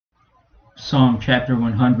Psalm chapter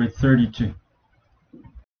 132.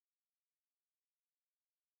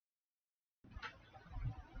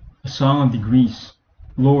 A Song of Degrees.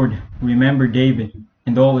 Lord, remember David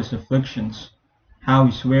and all his afflictions, how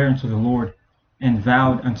he sware unto the Lord, and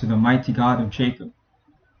vowed unto the mighty God of Jacob.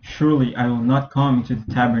 Surely I will not come into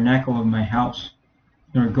the tabernacle of my house,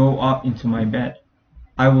 nor go up into my bed.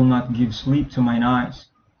 I will not give sleep to mine eyes,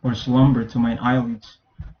 or slumber to mine eyelids,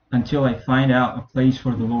 until I find out a place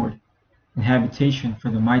for the Lord, an habitation for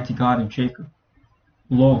the mighty God of Jacob.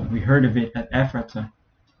 Lo, we heard of it at Ephratah,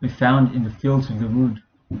 we found in the fields of the wood.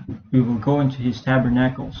 We will go into his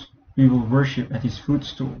tabernacles, we will worship at his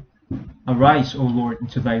footstool. Arise, O Lord,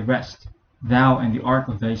 into thy rest, thou and the ark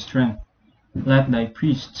of thy strength. Let thy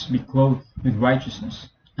priests be clothed with righteousness,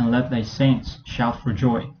 and let thy saints shout for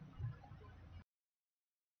joy.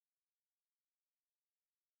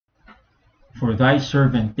 For thy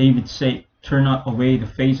servant David's sake, turn not away the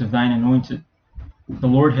face of thine anointed. The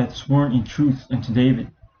Lord hath sworn in truth unto David,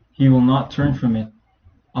 he will not turn from it.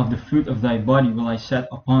 Of the fruit of thy body will I set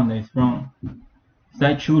upon thy throne.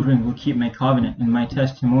 Thy children will keep my covenant and my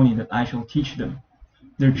testimony that I shall teach them.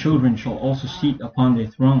 Their children shall also sit upon thy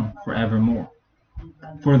throne for evermore.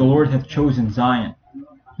 For the Lord hath chosen Zion,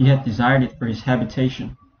 he hath desired it for his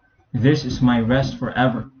habitation. This is my rest for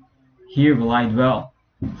ever. Here will I dwell,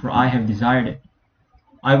 for I have desired it.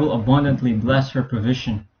 I will abundantly bless her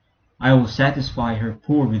provision. I will satisfy her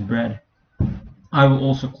poor with bread. I will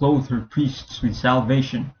also clothe her priests with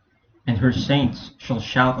salvation, and her saints shall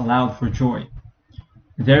shout aloud for joy.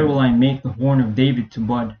 There will I make the horn of David to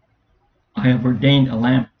bud. I have ordained a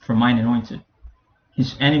lamp for mine anointed.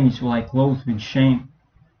 His enemies will I clothe with shame,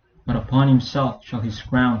 but upon himself shall his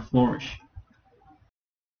crown flourish.